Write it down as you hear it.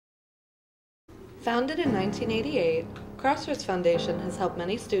Founded in 1988, Crossroads Foundation has helped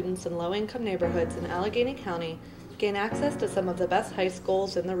many students in low-income neighborhoods in Allegheny County gain access to some of the best high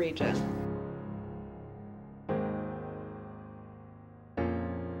schools in the region.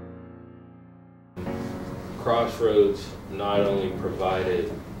 Crossroads not only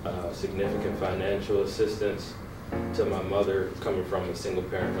provided significant financial assistance to my mother, coming from a single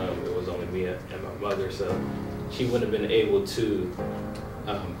parent home. It was only me and my mother, so she wouldn't have been able to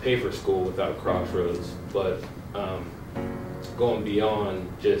pay for school without Crossroads, but going beyond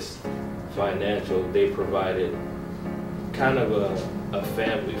just financial, they provided kind of a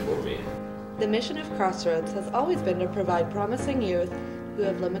family for me. The mission of Crossroads has always been to provide promising youth who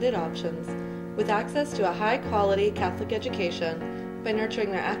have limited options with access to a high-quality Catholic education by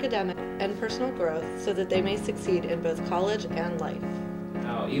nurturing their academic and personal growth so that they may succeed in both college and life.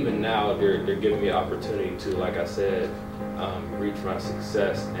 Even now, they're giving me opportunity to, like I said, reach my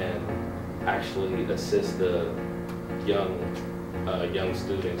success and actually assist the young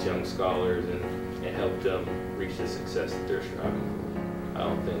students, young scholars, and help them reach the success that they're striving for. I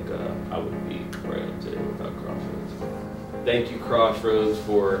don't think I would be right up today without Crossroads. Thank you, Crossroads,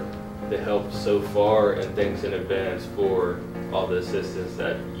 for the help so far, and thanks in advance for all the assistance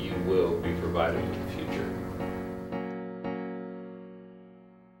that you will be providing in the future.